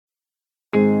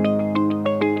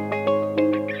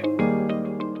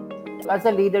as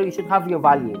a leader, you should have your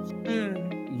values.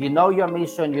 You know your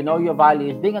mission, you know your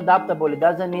values. Being adaptable, it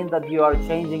doesn't mean that you are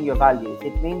changing your values.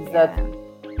 It means that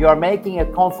you are making a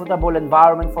comfortable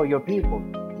environment for your people,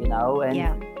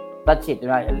 and that's it,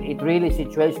 right? It really,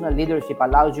 situational leadership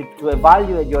allows you to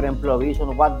evaluate your employees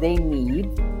on what they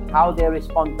need, how they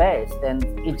respond best, and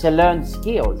it's a learned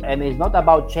skill. And it's not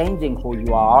about changing who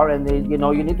you are, and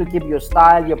you need to keep your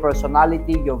style, your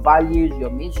personality, your values, your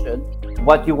mission,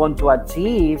 what you want to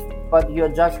achieve, but you're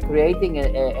just creating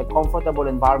a comfortable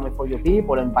environment for your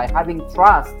people. And by having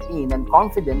trust in and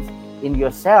confidence in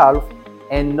yourself,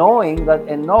 and know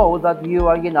that you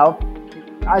are,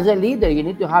 as a leader, you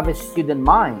need to have a student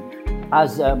mind.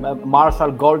 As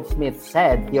Marshall Goldsmith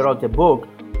said, he wrote a book,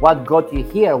 "What got you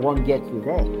here won't get you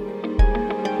there."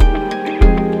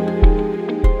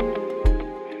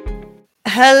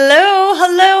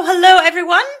 Hello,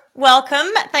 everyone. Welcome.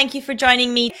 Thank you for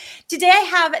joining me. Today, I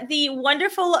have the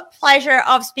wonderful pleasure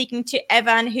of speaking to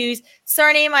Evan, whose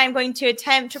surname I'm going to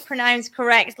attempt to pronounce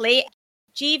correctly.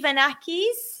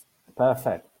 Givanakis.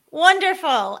 Perfect.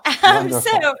 Wonderful.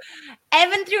 So,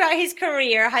 Evan, throughout his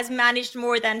career, has managed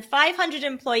more than 500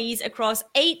 employees across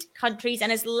 8 countries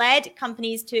and has led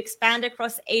companies to expand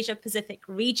across the Asia-Pacific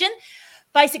region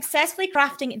by successfully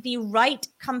crafting the right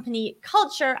company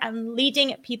culture and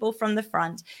leading people from the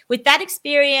front. With that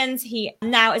experience, he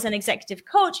now is an executive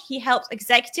coach. He helps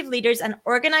executive leaders and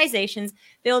organizations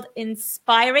build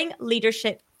inspiring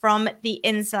leadership from the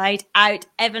inside out.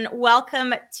 Evan,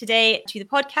 welcome today to the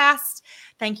podcast.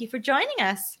 Thank you for joining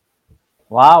us.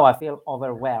 Wow, I feel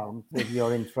overwhelmed with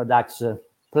your introduction.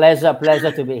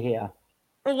 Pleasure to be here.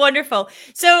 Wonderful.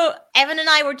 So Evan and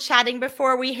I were chatting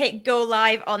before we hit go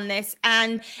live on this,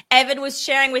 and Evan was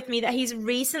sharing with me that he's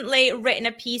recently written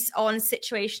a piece on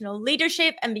situational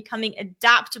leadership and becoming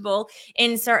adaptable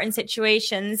in certain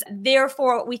situations.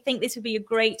 Therefore, we think this would be a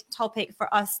great topic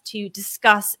for us to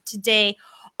discuss today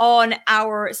on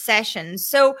our session.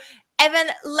 So Evan,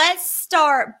 let's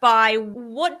start by,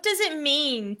 what does it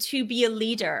mean to be a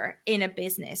leader in a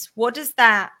business? What does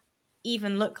that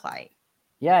even look like?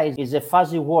 Yeah, it's a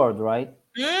fuzzy word, right?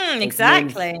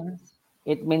 Exactly.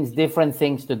 It means different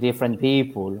things to different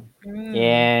people.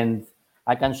 And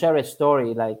I can share a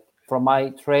story like from my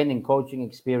training coaching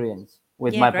experience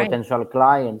with my potential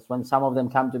clients. When some of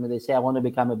them come to me, they say, I want to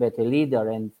become a better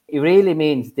leader. And it really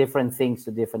means different things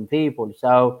to different people.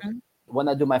 So when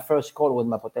I do my first call with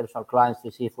my potential clients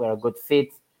to see if we're a good fit,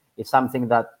 it's something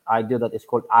that I do that is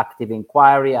called active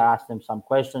inquiry. I ask them some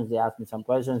questions, they ask me some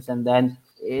questions, and then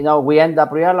we end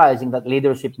up realizing that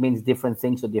leadership means different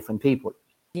things to different people.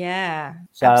 Yeah,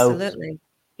 so absolutely.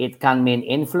 It can mean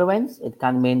influence, it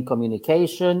can mean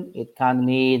communication, it can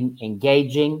mean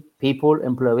engaging people,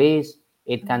 employees,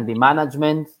 it can be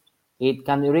management, it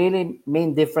can really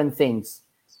mean different things.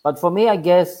 But for me, I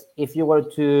guess if you were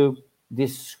to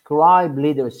describe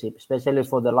leadership, especially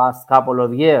for the last couple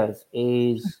of years,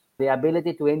 is the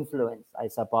ability to influence, I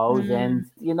suppose. And,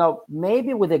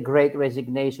 maybe with a great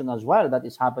resignation as well that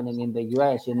is happening in the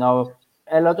US,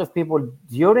 a lot of people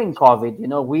during COVID,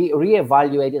 we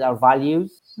reevaluated our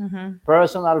values,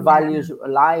 personal values,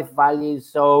 life values.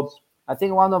 So I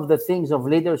think one of the things of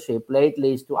leadership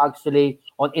lately is to actually,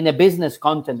 in a business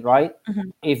content, right?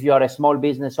 If you're a small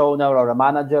business owner or a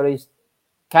manager, is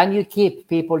can you keep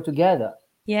people together?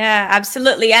 Yeah,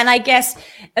 absolutely. And I guess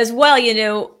as well,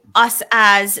 us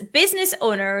as business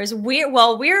owners, we're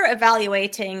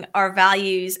evaluating our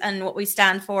values and what we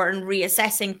stand for and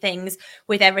reassessing things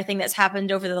with everything that's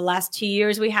happened over the last 2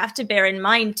 years. We have to bear in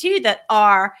mind too that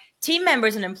our team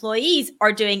members and employees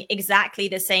are doing exactly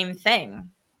the same thing.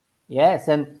 Yes.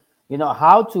 And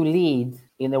how to lead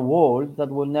in a world that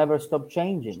will never stop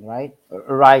changing, right?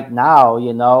 Right now,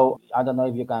 I don't know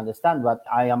if you can understand, but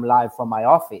I am live from my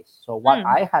office. So what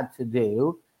I had to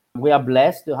do, we are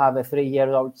blessed to have a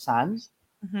 3-year-old son,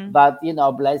 but,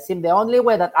 bless him. The only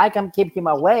way that I can keep him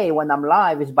away when I'm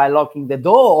live is by locking the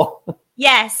door.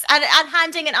 Yes, and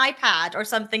handing an iPad or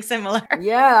something similar.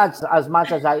 Yeah, as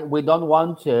much as we don't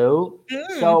want to.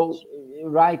 So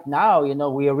right now,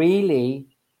 we really,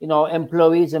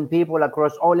 employees and people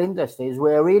across all industries,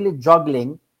 we're really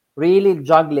juggling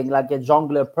like a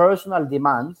jungler, personal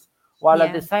demands, while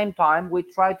at the same time, we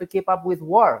try to keep up with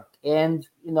work. And,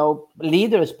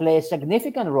 leaders play a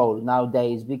significant role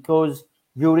nowadays because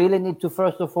you really need to,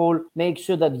 first of all, make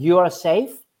sure that you are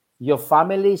safe, your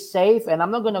family is safe. And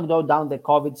I'm not going to go down the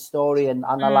COVID story and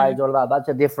analyze all that. That's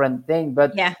a different thing.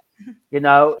 But,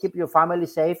 keep your family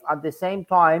safe. At the same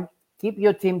time, keep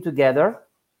your team together,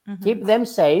 keep them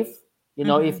safe,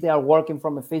 if they are working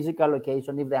from a physical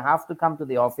location, if they have to come to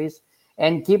the office,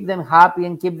 and keep them happy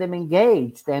and keep them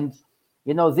engaged. And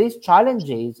these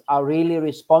challenges are really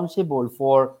responsible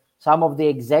for some of the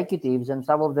executives and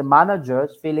some of the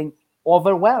managers feeling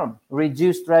overwhelmed,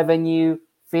 reduced revenue,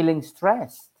 feeling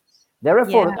stressed.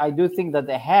 Therefore, I do think that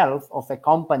the health of a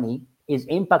company is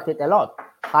impacted a lot.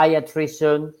 High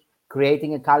attrition,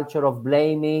 creating a culture of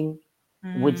blaming,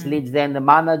 which leads then the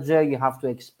manager, you have to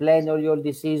explain all your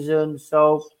decisions.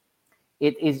 So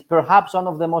it is perhaps one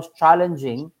of the most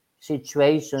challenging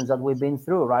situations that we've been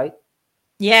through, right?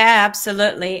 Yeah,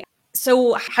 absolutely.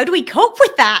 So how do we cope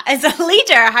with that as a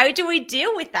leader? How do we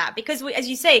deal with that? Because as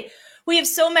you say, we have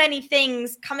so many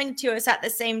things coming to us at the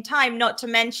same time, not to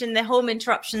mention the home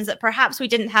interruptions that perhaps we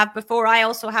didn't have before. I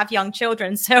also have young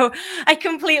children, so I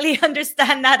completely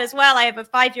understand that as well. I have a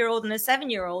 5-year-old and a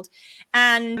 7-year-old.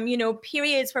 And,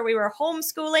 periods where we were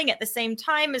homeschooling at the same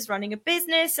time as running a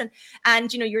business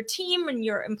and your team and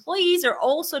your employees are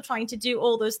also trying to do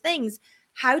all those things.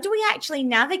 How do we actually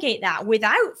navigate that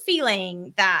without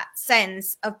feeling that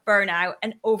sense of burnout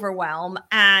and overwhelm?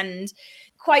 And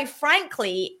quite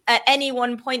frankly, at any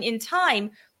one point in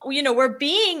time, we're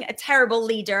being a terrible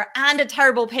leader and a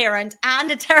terrible parent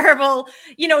and a terrible,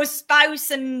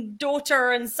 spouse and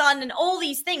daughter and son and all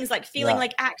these things, like feeling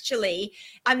like actually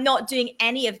I'm not doing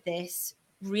any of this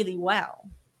really well.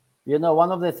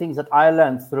 One of the things that I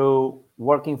learned through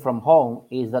working from home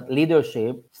is that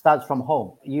leadership starts from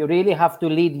home. You really have to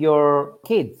lead your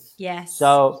kids. Yes.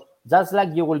 So just like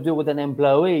you will do with an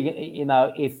employee,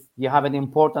 if you have an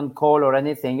important call or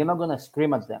anything, you're not going to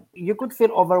scream at them. You could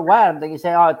feel overwhelmed and you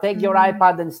say, oh, take your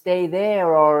iPad and stay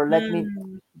there, or let me,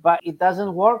 but it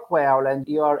doesn't work well and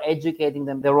you are educating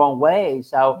them the wrong way.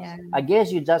 So I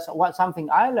guess something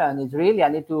I learned is really I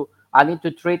need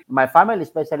to treat my family,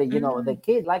 especially, the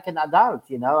kid, like an adult.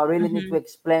 I really need to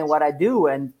explain what I do.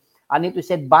 And I need to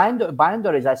set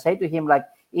boundaries. I say to him, like,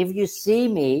 if you see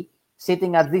me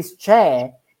sitting at this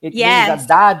chair, it means that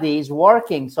daddy is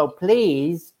working. So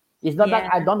please, it's not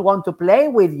that I don't want to play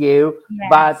with you,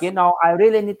 but, I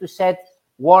really need to set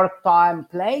work time,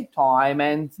 play time.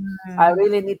 And I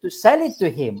really need to sell it to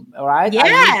him. All right.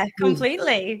 Yeah,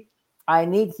 completely. I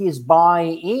need his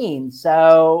buy-in.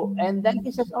 So, and then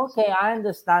he says, okay, I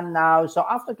understand now. So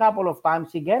after a couple of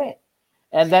times, he get it.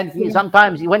 And then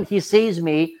sometimes when he sees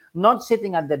me not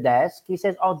sitting at the desk, he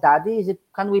says, oh, daddy,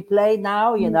 can we play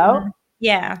now?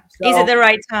 Yeah. So, is it the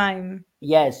right time?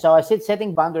 Yes. So I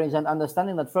setting boundaries and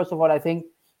understanding that, first of all, I think,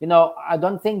 I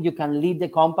don't think you can lead the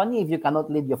company if you cannot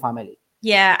lead your family.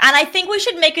 Yeah. And I think we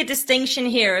should make a distinction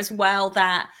here as well,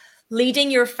 that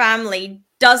leading your family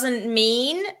doesn't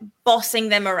mean bossing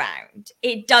them around.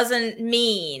 It doesn't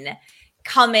mean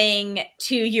coming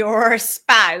to your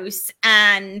spouse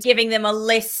and giving them a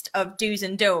list of do's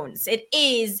and don'ts. It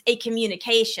is a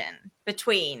communication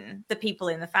between the people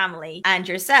in the family and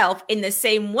yourself, in the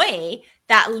same way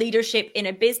that leadership in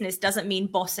a business doesn't mean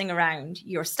bossing around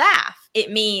your staff. It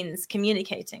means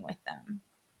communicating with them.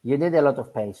 You need a lot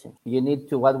of patience. You need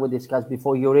to, what we discussed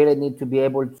before, you really need to be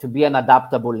able to be an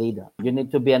adaptable leader. You need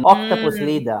to be an octopus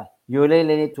leader. You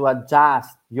really need to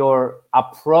adjust your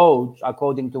approach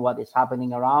according to what is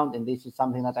happening around. And this is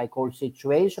something that I call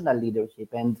situational leadership.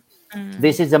 And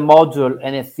this is a module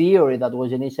and a theory that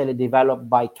was initially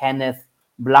developed by Kenneth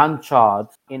Blanchard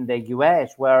in the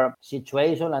US, where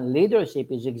situational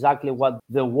leadership is exactly what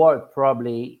the word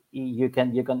probably you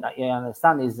can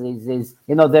understand is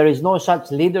there is no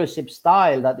such leadership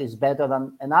style that is better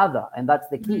than another, and that's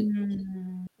the key.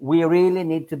 We really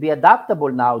need to be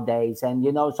adaptable nowadays, and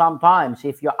sometimes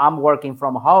if I'm working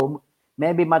from home,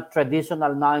 maybe my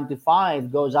traditional 9 to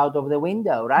 5 goes out of the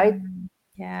window, right?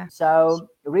 Yeah. So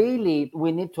really,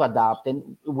 we need to adapt,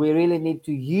 and we really need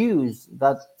to use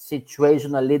that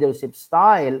situational leadership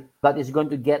style that is going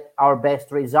to get our best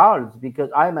results.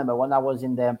 Because I remember when I was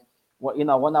in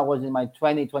my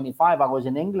 20, 25, I was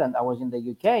in England, I was in the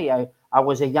UK, I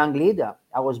was a young leader.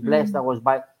 I was blessed. I was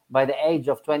by the age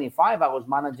of 25, I was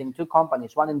managing 2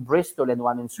 companies, one in Bristol and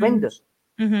one in Swindon.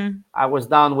 I was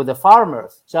down with the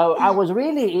farmers. So I was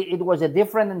it was a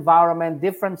different environment,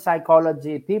 different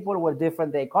psychology. People were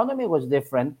different. The economy was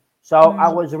different. So I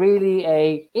was really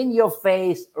a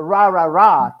in-your-face,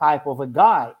 rah-rah-rah type of a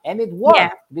guy. And it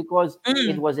worked because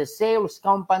it was a sales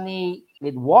company.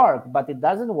 It worked, but it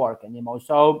doesn't work anymore.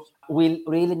 So we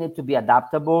really need to be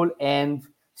adaptable. And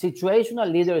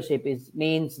situational leadership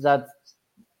means that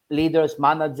leaders,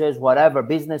 managers, whatever,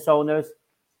 business owners,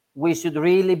 we should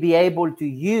really be able to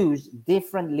use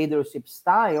different leadership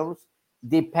styles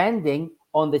depending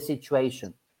on the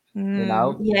situation.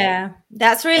 Yeah,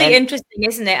 that's really interesting,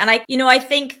 isn't it? And I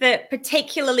think that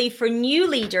particularly for new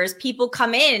leaders, people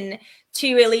come in to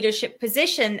a leadership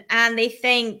position and they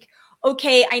think,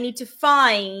 okay, I need to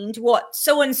find what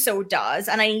so-and-so does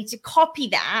and I need to copy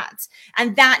that.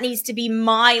 And that needs to be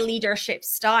my leadership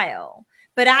style.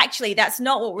 But actually, that's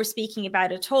not what we're speaking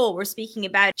about at all. We're speaking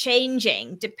about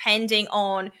changing depending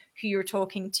on who you're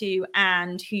talking to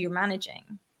and who you're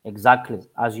managing. Exactly.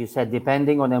 As you said,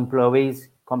 depending on employees'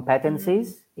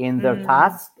 competencies in their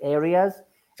task areas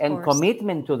and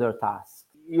commitment to their tasks.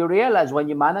 You realize when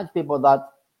you manage people that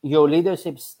your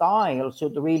leadership style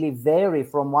should really vary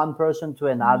from one person to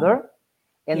another.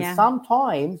 And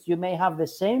sometimes you may have the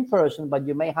same person, but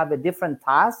you may have a different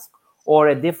task or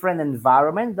a different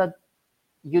environment that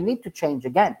you need to change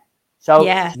again. So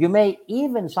you may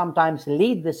even sometimes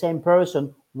lead the same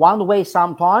person one way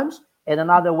sometimes and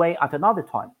another way at another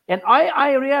time. And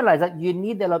I realize that you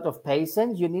need a lot of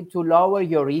patience. You need to lower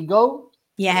your ego.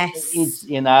 Yes. It's,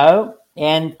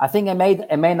 and I think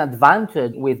a main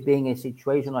advantage with being a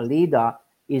situational leader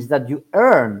is that you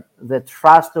earn the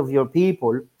trust of your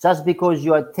people just because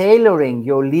you are tailoring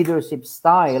your leadership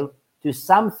style to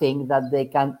something that they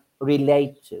can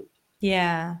relate to.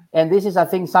 Yeah. And this is, I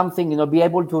think, something, be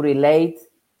able to relate,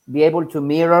 be able to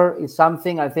mirror is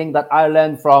something I think that I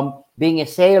learned from being a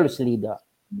sales leader.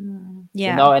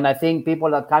 And I think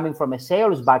people that are coming from a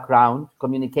sales background,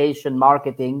 communication,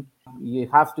 marketing, you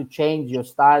have to change your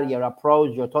style, your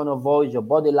approach, your tone of voice, your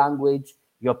body language,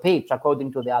 your pitch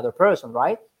according to the other person,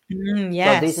 right?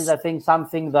 Yes. So this is, I think,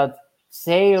 something that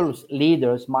sales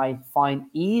leaders might find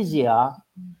easier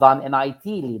than an IT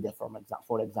leader,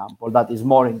 for example, that is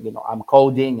more in, I'm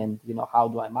coding and, how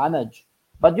do I manage?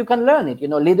 But you can learn it.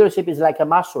 Leadership is like a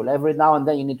muscle. Every now and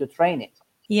then you need to train it.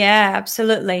 Yeah,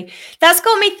 absolutely. That's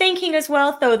got me thinking as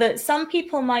well, though, that some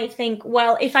people might think,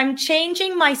 well, if I'm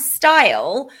changing my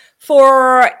style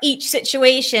for each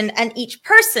situation and each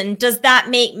person, does that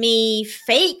make me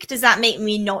fake? Does that make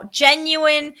me not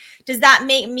genuine? Does that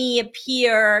make me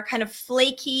appear kind of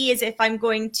flaky, as if I'm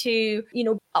going to,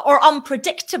 or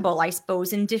unpredictable, I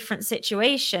suppose, in different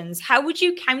situations? How would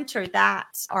you counter that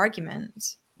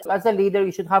argument? As a leader,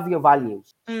 you should have your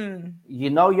values.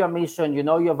 You know your mission, you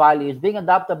know your values. Being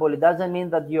adaptable, it doesn't mean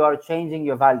that you are changing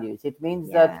your values. It means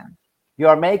that you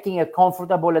are making a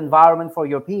comfortable environment for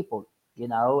your people,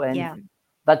 and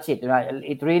that's it.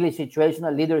 It really,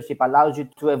 situational leadership allows you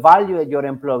to evaluate your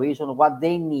employees on what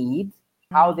they need,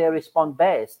 how they respond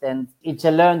best. And it's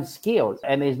a learned skill.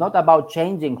 And it's not about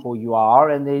changing who you are.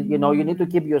 And, you need to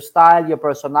keep your style, your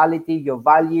personality, your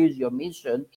values, your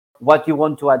mission, what you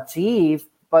want to achieve.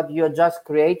 But you're just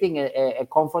creating a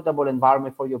comfortable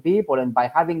environment for your people. And by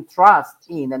having trust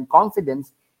in and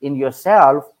confidence in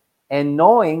yourself and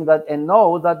know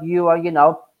that you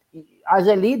are, as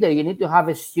a leader, you need to have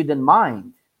a student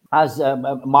mind. As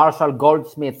Marshall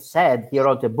Goldsmith said, he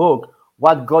wrote a book,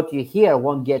 "What got you here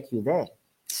won't get you there."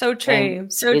 So true.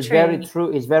 It's very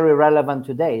true. It's very relevant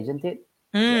today, isn't it?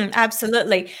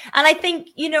 Absolutely. And I think,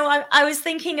 I was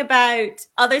thinking about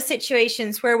other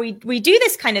situations where we do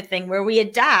this kind of thing, where we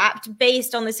adapt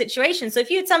based on the situation. So if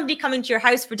you had somebody coming to your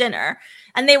house for dinner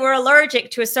and they were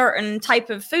allergic to a certain type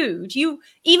of food,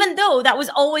 even though that was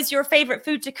always your favorite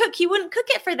food to cook, you wouldn't cook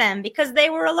it for them because they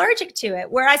were allergic to it.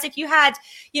 Whereas if you had,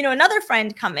 another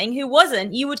friend coming who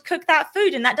wasn't, you would cook that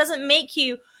food, and that doesn't make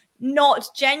you not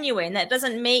genuine. That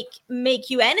doesn't make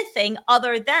you anything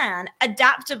other than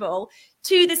adaptable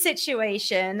to the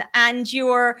situation, and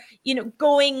you're,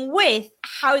 going with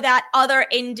how that other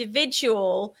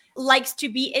individual likes to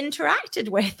be interacted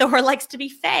with or likes to be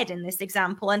fed in this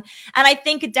example. And I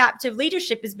think adaptive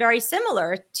leadership is very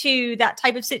similar to that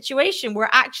type of situation where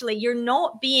actually you're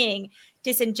not being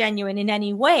disingenuine in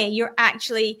any way. You're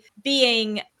actually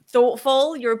being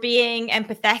thoughtful, you're being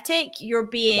empathetic, you're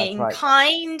being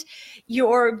kind,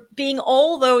 you're being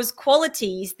all those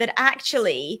qualities that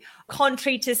actually,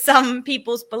 contrary to some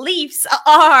people's beliefs,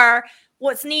 are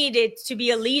what's needed to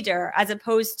be a leader, as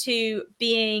opposed to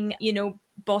being,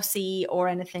 bossy or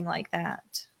anything like that.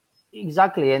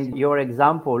 Exactly. And your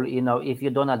example, if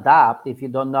you don't adapt, if you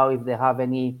don't know if they have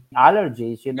any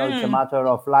allergies, it's a matter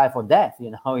of life or death,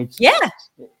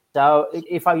 So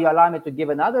if you allow me to give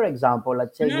another example,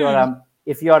 let's say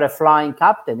if you're a flying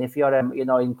captain, if you're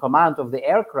in command of the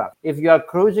aircraft, if you are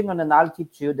cruising on an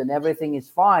altitude and everything is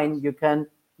fine, you can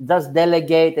just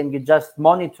delegate and you just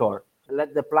monitor.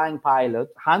 Let the flying pilot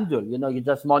handle, you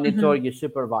just monitor, you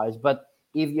supervise. But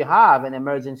if you have an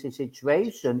emergency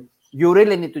situation, you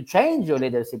really need to change your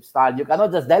leadership style. You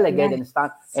cannot just delegate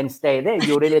and stay there.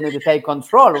 You really need to take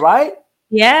control, right?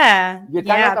 Yeah. You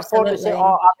cannot afford to say,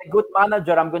 I'm a good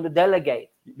manager, I'm going to delegate,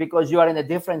 because you are in a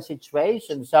different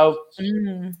situation. So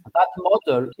that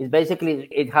model is basically,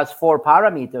 it has 4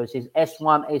 parameters. It's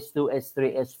S1, S2,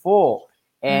 S3, S4.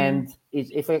 And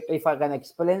is if I can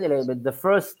explain a little bit, the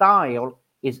first style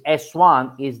is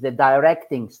S1, is the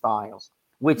directing style,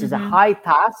 which is a high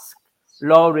task,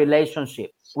 low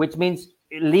relationship, which means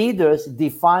leaders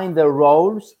define the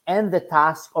roles and the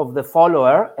task of the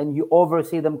follower, and you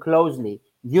oversee them closely.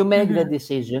 You make the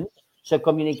decision. So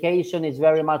communication is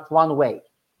very much one way.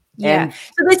 Yeah. And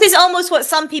so this is almost what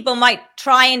some people might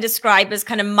try and describe as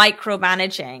kind of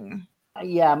micromanaging.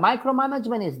 Yeah,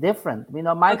 micromanagement is different.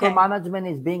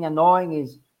 Micromanagement is being annoying,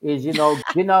 is is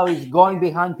going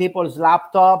behind people's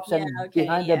laptops and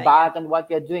behind their back and what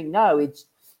you're doing. No, it's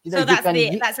so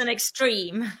that's an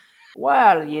extreme.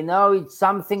 Well, it's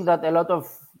something that a lot of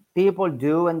people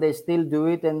do, and they still do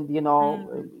it, and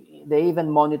they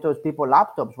even monitor people's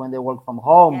laptops when they work from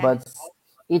home. Yes. But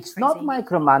it's not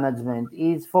micromanagement.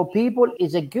 It's for people.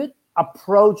 It's a good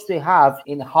approach to have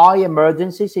in high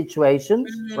emergency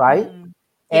situations, right?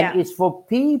 And it's for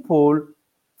people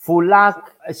who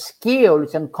lack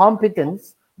skills and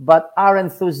competence but are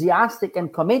enthusiastic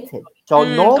and committed. So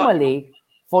normally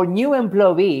for new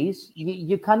employees,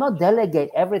 you cannot delegate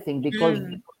everything because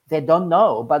they don't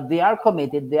know, but they are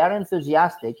committed, they are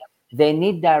enthusiastic, they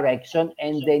need direction,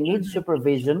 and they need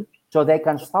supervision so they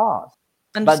can start.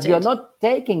 Understood. But you're not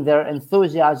taking their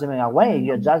enthusiasm away.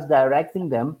 You're just directing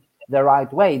them the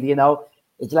right way.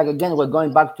 It's like, again, we're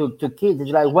going back to kids.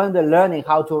 It's like when they're learning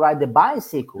how to ride the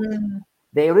bicycle.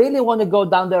 They really want to go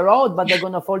down the road, but they're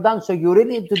going to fall down. So you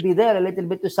really need to be there a little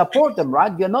bit to support them,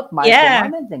 right? You're not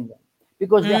micromanaging them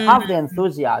because they have the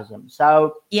enthusiasm.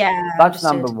 So that's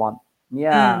number one.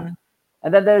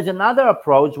 And then there's another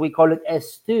approach. We call it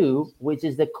S2, which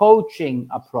is the coaching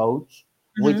approach,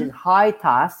 which is high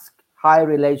task, high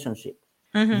relationship.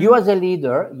 You as a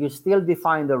leader, you still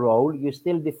define the role, you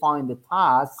still define the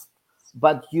task,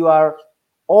 but you are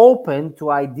open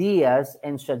to ideas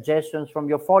and suggestions from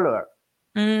your follower.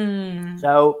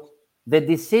 So the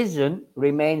decision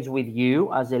remains with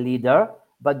you as a leader,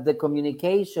 but the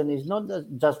communication is not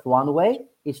just one way,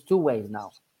 it's two ways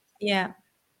now. Yeah.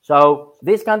 So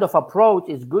this kind of approach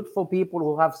is good for people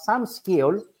who have some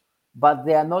skill, but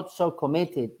they are not so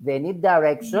committed. They need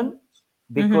direction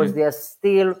because they are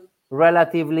still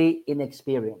relatively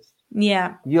inexperienced.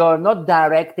 Yeah. You're not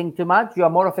directing too much. You're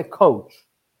more of a coach.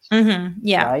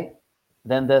 Yeah. Right?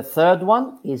 Then the third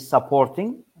one is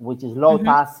supporting, which is low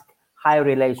task, high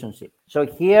relationship. So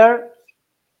here,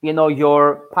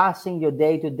 you're passing your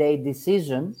day-to-day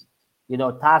decisions,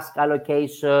 task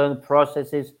allocation,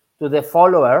 processes to the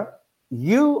follower.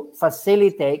 You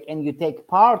facilitate and you take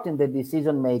part in the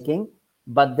decision-making,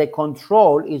 but the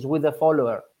control is with the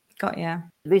follower. Got you.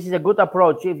 This is a good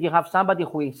approach. If you have somebody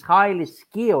who is highly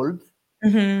skilled,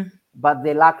 but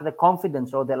they lack the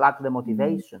confidence or they lack the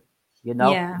motivation,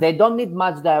 they don't need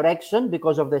much direction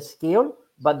because of the skill,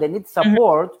 but they need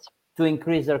support to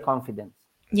increase their confidence.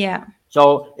 Yeah.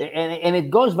 So, and it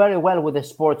goes very well with the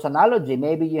sports analogy.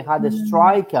 Maybe you had a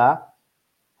striker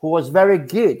who was very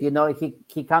good.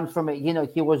 He comes from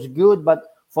he was good, but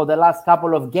for the last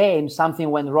couple of games, something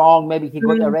went wrong. Maybe he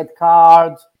got a red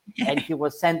card and he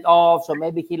was sent off. So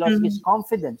maybe he lost his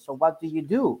confidence. So what do?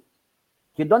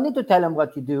 You don't need to tell him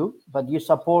what to do, but you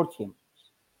support him.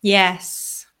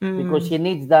 Yes. Because he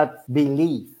needs that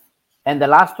belief. And the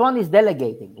last one is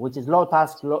delegating, which is low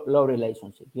task, low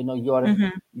relationship.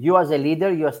 You as a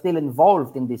leader, you're still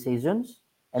involved in decisions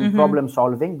and problem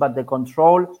solving, but the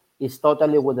control is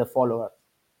totally with the follower.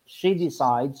 She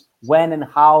decides when and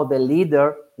how the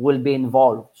leader will be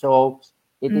involved. So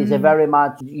it is a very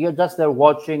much, you're just there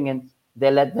watching and they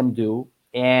let them do.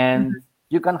 And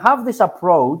you can have this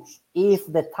approach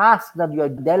if the task that you're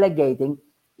delegating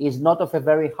is not of a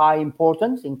very high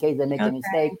importance. In case they make a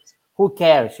mistake, who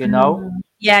cares,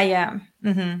 Yeah.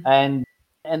 And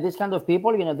this kind of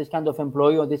people, this kind of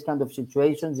employee or this kind of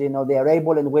situations, they are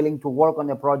able and willing to work on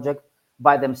a project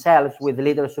by themselves with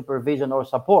leader supervision or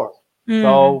support.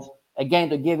 So again,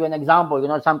 to give you an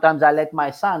example, sometimes I let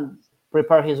my son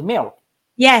prepare his milk.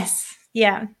 Yes.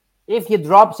 Yeah. If he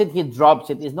drops it, he drops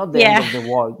it. It's not the end of the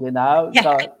world,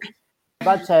 So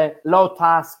that's a low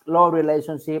task, low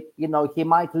relationship. He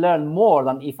might learn more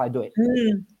than if I do it.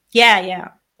 Yeah.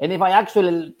 And if I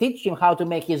actually teach him how to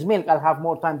make his milk, I'll have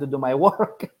more time to do my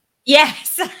work.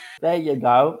 Yes. There you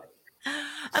go.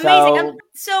 Amazing.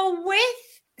 So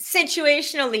with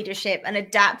situational leadership and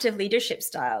adaptive leadership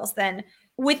styles, then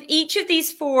with each of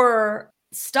these four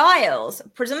styles,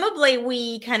 presumably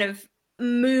we kind of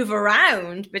move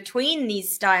around between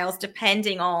these styles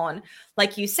depending on,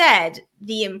 like you said,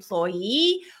 the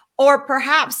employee, or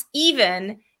perhaps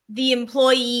even the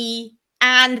employee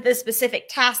and the specific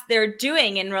task they're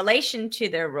doing in relation to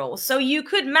their role. So you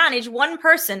could manage one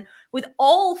person with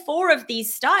all four of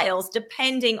these styles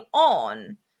depending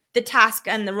on the task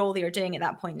and the role that you're doing at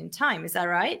that point in time. Is that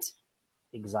right?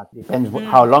 Exactly. Depends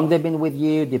how long they've been with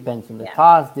you, depends on the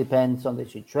task, depends on the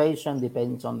situation,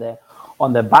 depends on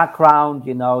the background,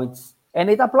 and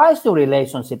it applies to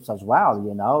relationships as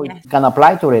well, It can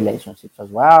apply to relationships as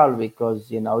well because,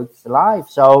 it's life.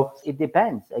 So it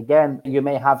depends. Again, you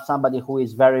may have somebody who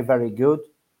is very, very good,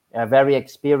 very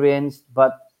experienced,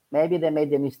 but maybe they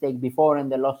made a mistake before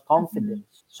and they lost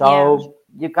confidence. So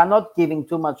you cannot give in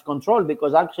too much control,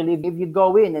 because actually if you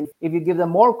go in and if you give them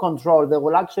more control, they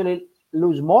will actually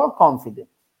lose more confidence.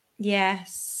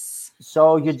 Yes.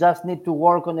 So you just need to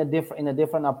work on a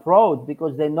different approach,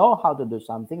 because they know how to do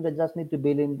something. They just need to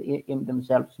build in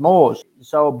themselves more.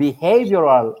 So behavior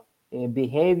and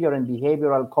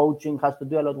behavioral coaching has to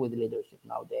do a lot with leadership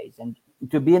nowadays. And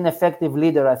to be an effective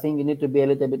leader, I think you need to be a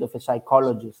little bit of a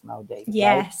psychologist nowadays.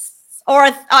 Yes. Right?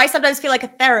 Or I sometimes feel like a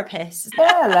therapist.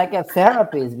 Yeah, like a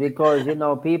therapist, because,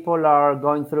 people are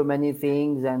going through many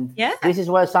things. And this is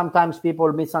where sometimes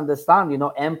people misunderstand,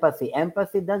 empathy.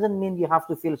 Empathy doesn't mean you have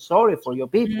to feel sorry for your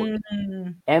people.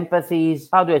 Empathy is,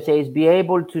 is be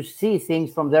able to see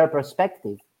things from their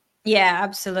perspective. Yeah,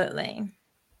 absolutely.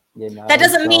 That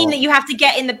doesn't mean that you have to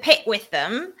get in the pit with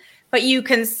them, but you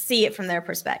can see it from their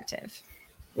perspective.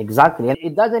 Exactly. And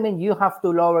it doesn't mean you have to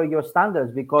lower your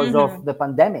standards because of the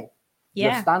pandemic.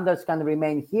 Your standards can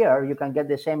remain here. You can get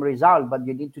the same result, but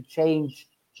you need to change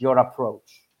your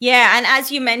approach. Yeah. And as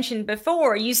you mentioned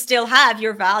before, you still have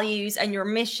your values and your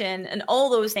mission and all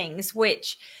those things,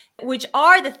 which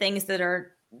are the things that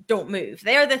don't move.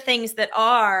 They are the things that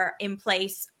are in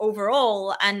place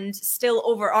overall and still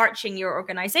overarching your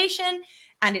organization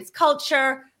and its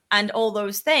culture and all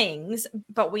those things,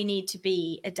 but we need to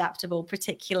be adaptable,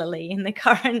 particularly in the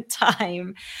current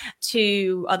time,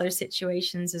 to other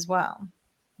situations as well.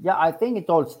 Yeah, I think it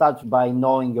all starts by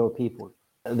knowing your people.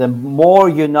 The more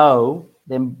you know,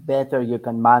 the better you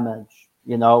can manage,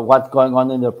 what's going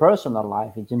on in their personal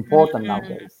life. It's important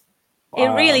nowadays. It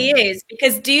really is,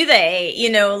 because do they,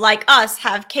 like us,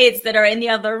 have kids that are in the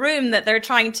other room that they're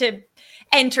trying to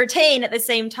entertain at the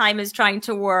same time as trying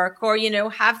to work? Or,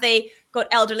 have they got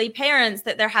elderly parents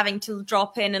that they're having to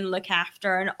drop in and look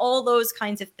after, and all those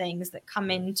kinds of things that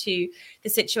come into the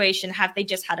situation? Have they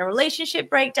just had a relationship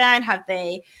breakdown? Have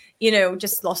they,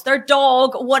 just lost their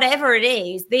dog? Whatever it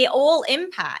is, they all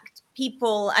impact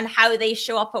people and how they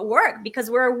show up at work, because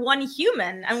we're one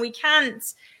human and we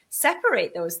can't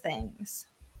separate those things.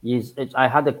 Yes, I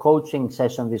had a coaching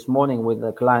session this morning with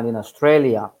a client in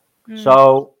Australia.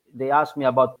 So they asked me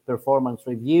about performance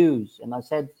reviews, and I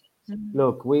said,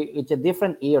 look, it's a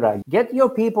different era. Get your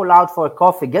people out for a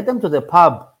coffee. Get them to the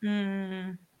pub.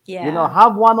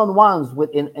 Have one-on-ones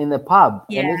in the pub.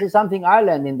 And this is something I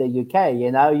learned in the UK.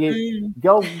 You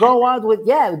go out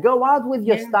with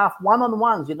your staff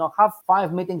one-on-ones. Have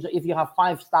 5 meetings if you have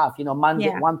 5 staff. Monday,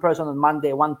 one person on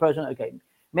Monday, one person. Okay.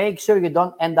 Make sure you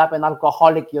don't end up an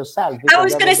alcoholic yourself. I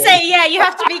was going to say, you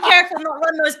have to be careful not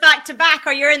run those back to back,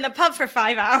 or you're in the pub for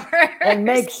 5 hours. And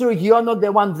make sure you're not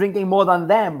the one drinking more than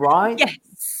them, right?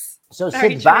 Yes. So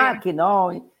sit back, in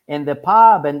the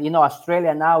pub. And,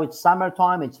 Australia now, it's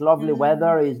summertime. It's lovely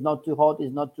weather. It's not too hot.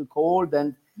 It's not too cold.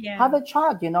 And have a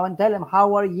chat, and tell them,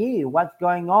 how are you? What's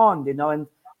going on? And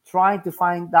try to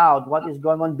find out what is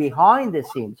going on behind the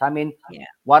scenes.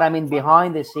 What I mean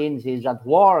behind the scenes is at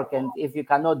work. And if you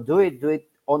cannot do it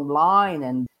online.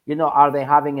 And, are they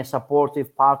having a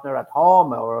supportive partner at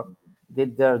home, or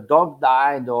did their dog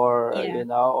die, or,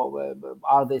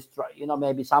 are they,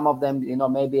 maybe some of them,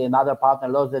 maybe another partner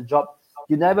lost their job.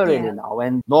 You never really know.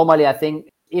 And normally I think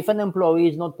if an employee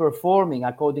is not performing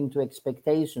according to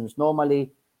expectations,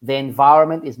 normally the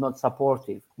environment is not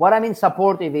supportive. What I mean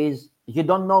supportive is you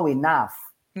don't know enough.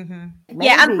 Maybe,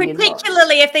 and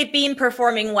particularly if they've been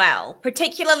performing well,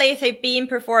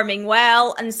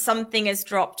 and something has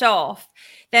dropped off,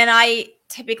 then I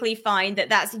typically find that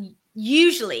that's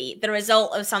usually the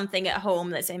result of something at home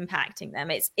that's impacting them.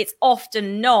 It's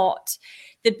often not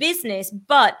the business,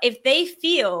 but if they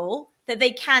feel that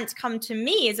they can't come to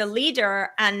me as a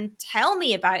leader and tell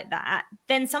me about that,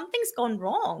 then something's gone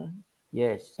wrong.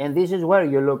 Yes. And this is where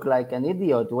you look like an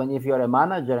idiot if you're a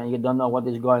manager and you don't know what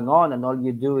is going on and all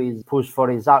you do is push for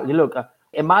results. You look,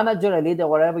 a manager, a leader,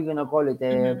 whatever you're going to call it,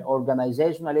 an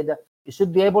organizational leader, you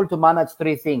should be able to manage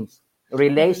 3 things: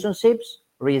 relationships,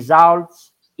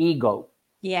 results, ego.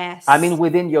 Yes.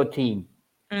 Within your team.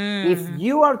 If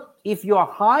you are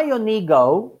high on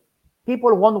ego,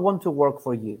 people won't want to work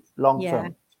for you long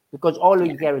term, because all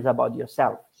you care is about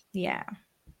yourself. Yeah.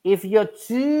 If you're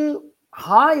too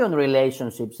high on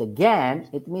relationships again,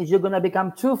 it means you're going to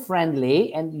become too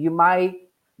friendly, and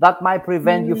that might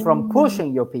prevent you from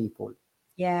pushing your people.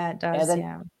 Yeah, it does. And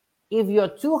then if you're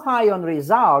too high on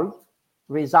results,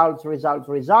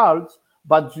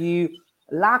 but you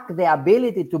lack the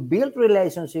ability to build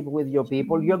relationship with your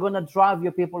people, you're going to drive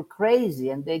your people crazy,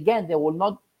 and again, they will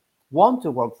not want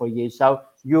to work for you. So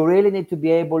you really need to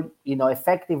be able,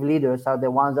 effective leaders are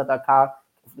the ones that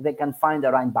they can find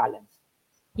the right balance.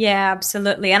 Yeah,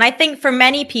 absolutely. And I think for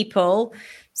many people,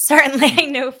 certainly I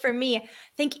know for me, I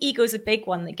think ego is a big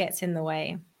one that gets in the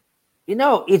way.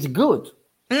 It's good.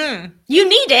 You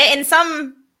need it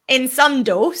in some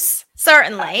dose,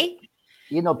 certainly.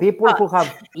 People who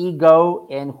have ego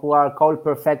and who are called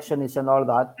perfectionists and all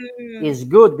that is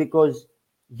good because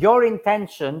your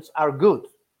intentions are good.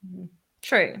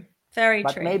 True. Very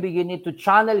true. But maybe you need to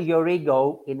channel your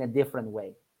ego in a different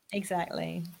way.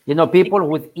 Exactly. People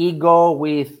with ego,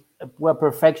 who are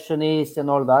perfectionists and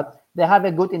all that, they have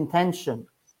a good intention.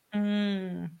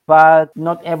 But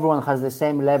not everyone has the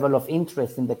same level of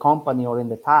interest in the company or in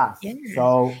the task.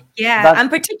 So and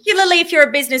particularly if you're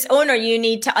a business owner, you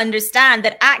need to understand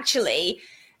that actually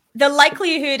the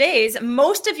likelihood is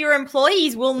most of your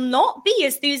employees will not be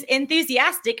as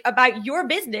enthusiastic about your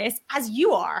business as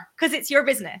you are, because it's your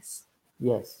business.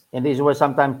 Yes. And this is where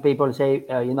sometimes people say,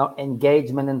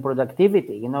 engagement and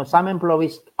productivity. Some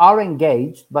employees are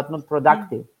engaged, but not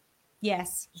productive.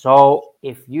 Yes. So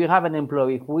if you have an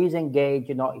employee who is engaged,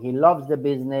 he loves the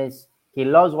business, he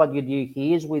loves what you do,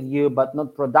 he is with you, but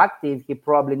not productive, he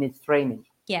probably needs training.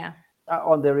 Yeah.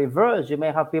 On the reverse, you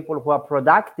may have people who are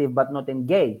productive, but not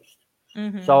engaged.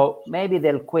 So maybe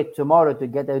they'll quit tomorrow to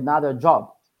get another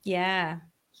job. Yeah.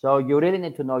 So you really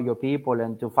need to know your people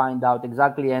and to find out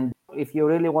exactly. And if you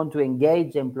really want to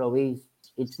engage employees,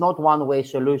 it's not one-way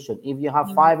solution. If you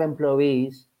have 5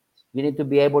 employees, you need to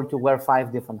be able to wear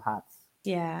 5 different hats.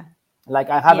 Yeah. Like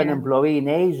I have an employee in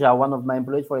Asia. One of my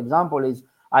employees, for example,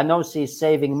 I know she's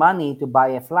saving money to buy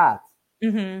a flat.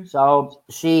 So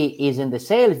she is in the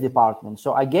sales department.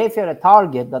 So I gave her a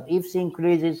target that if she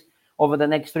increases over the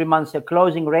next 3 months her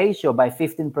closing ratio by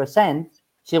 15%,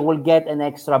 she will get an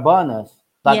extra bonus.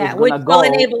 Which will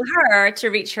enable her to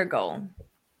reach her goal.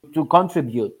 To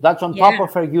contribute. That's on top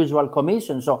of her usual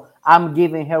commission. So I'm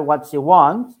giving her what she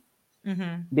wants.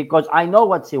 Because I know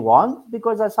what she wants,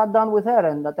 because I sat down with her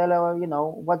and I tell her,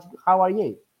 how are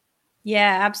you?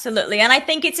 Yeah, absolutely. And I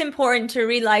think it's important to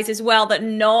realize as well that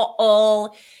not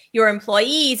all your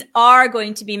employees are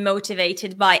going to be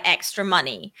motivated by extra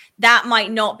money. That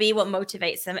might not be what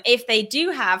motivates them. If they do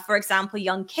have, for example,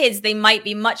 young kids, they might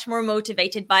be much more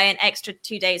motivated by an extra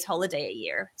 2 days holiday a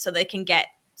year so they can get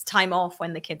time off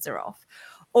when the kids are off,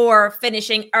 or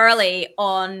finishing early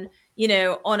on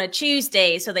a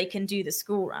Tuesday so they can do the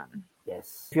school run.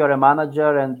 Yes. If you're a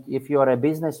manager and if you're a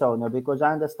business owner, because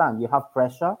I understand you have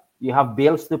pressure, you have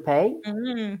bills to pay.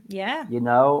 Yeah.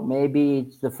 Maybe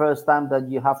it's the first time that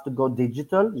you have to go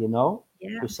digital,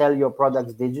 to sell your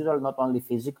products digital, not only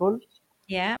physical.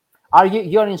 Yeah.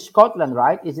 You're in Scotland,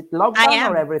 right? Is it lockdown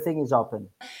or everything is open?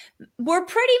 We're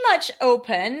pretty much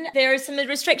open. There are some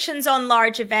restrictions on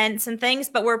large events and things,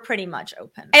 but we're pretty much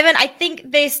open. Evan, I think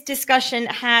this discussion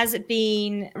has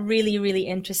been really, really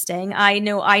interesting. I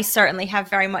know I certainly have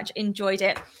very much enjoyed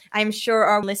it. I'm sure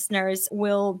our listeners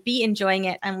will be enjoying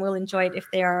it and will enjoy it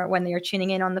when they are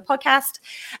tuning in on the podcast.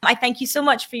 I thank you so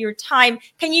much for your time.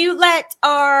 Can you let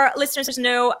our listeners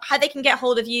know how they can get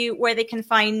hold of you, where they can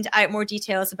find out more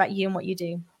details about you and what you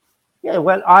do? Yeah,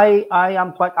 well, I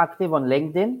am quite active on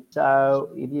LinkedIn. So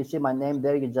if you see my name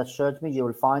there, you just search me, you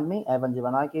will find me, Evan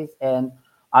Givanakis, and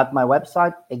at my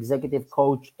website,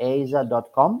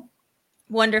 executivecoachasia.com.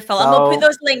 Wonderful. And we'll put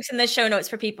those links in the show notes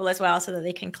for people as well so that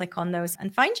they can click on those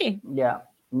and find you. Yeah,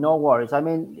 no worries. I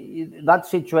mean, that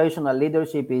situational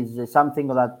leadership is something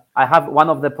that I have. One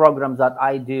of the programs that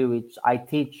I do, I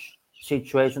teach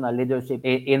situational leadership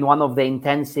in one of the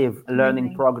intensive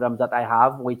learning programs that I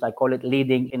have, which I call it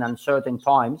Leading in Uncertain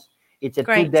Times. It's a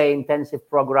 2-day intensive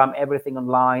program, everything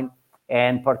online.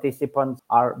 And participants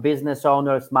are business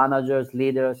owners, managers,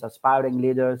 leaders, aspiring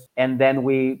leaders. And then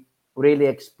we really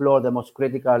explore the most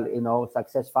critical,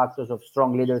 success factors of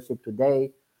strong leadership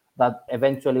today that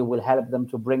eventually will help them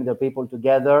to bring their people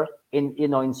together,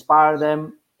 inspire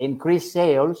them, increase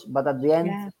sales, but at the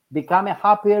end, become a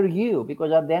happier you,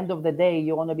 because at the end of the day,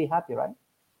 you want to be happy, right?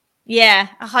 Yeah,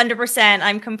 100%.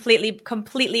 I'm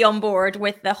completely on board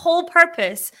with the whole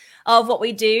purpose of what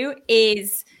we do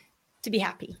is to be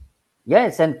happy.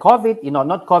 Yes, and COVID,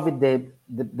 not COVID,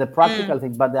 the practical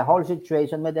thing, but the whole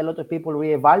situation made a lot of people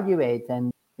reevaluate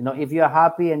and, if you're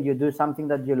happy and you do something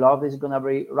that you love, it's going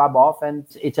to rub off, and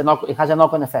it has a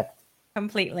knock-on effect.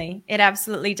 Completely. It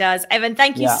absolutely does. Evan,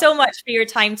 thank you so much for your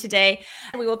time today.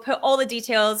 We will put all the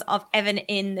details of Evan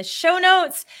in the show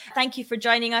notes. Thank you for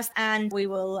joining us, and we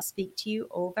will speak to you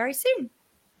all very soon.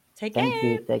 Take care. Thank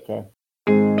you. Take care.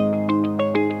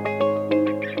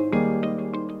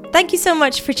 Thank you so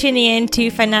much for tuning in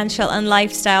to Financial and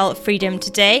Lifestyle Freedom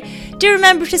today. Do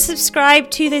remember to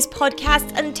subscribe to this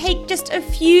podcast and take just a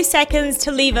few seconds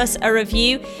to leave us a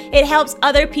review. It helps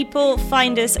other people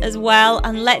find us as well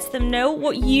and lets them know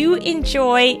what you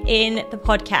enjoy in the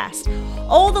podcast.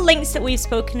 All the links that we've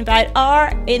spoken about are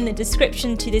in the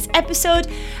description to this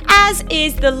episode, as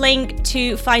is the link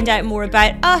to find out more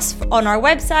about us on our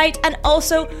website, and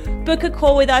also book a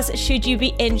call with us should you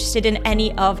be interested in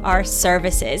any of our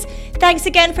services. Thanks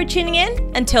again for tuning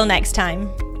in. Until next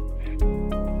time.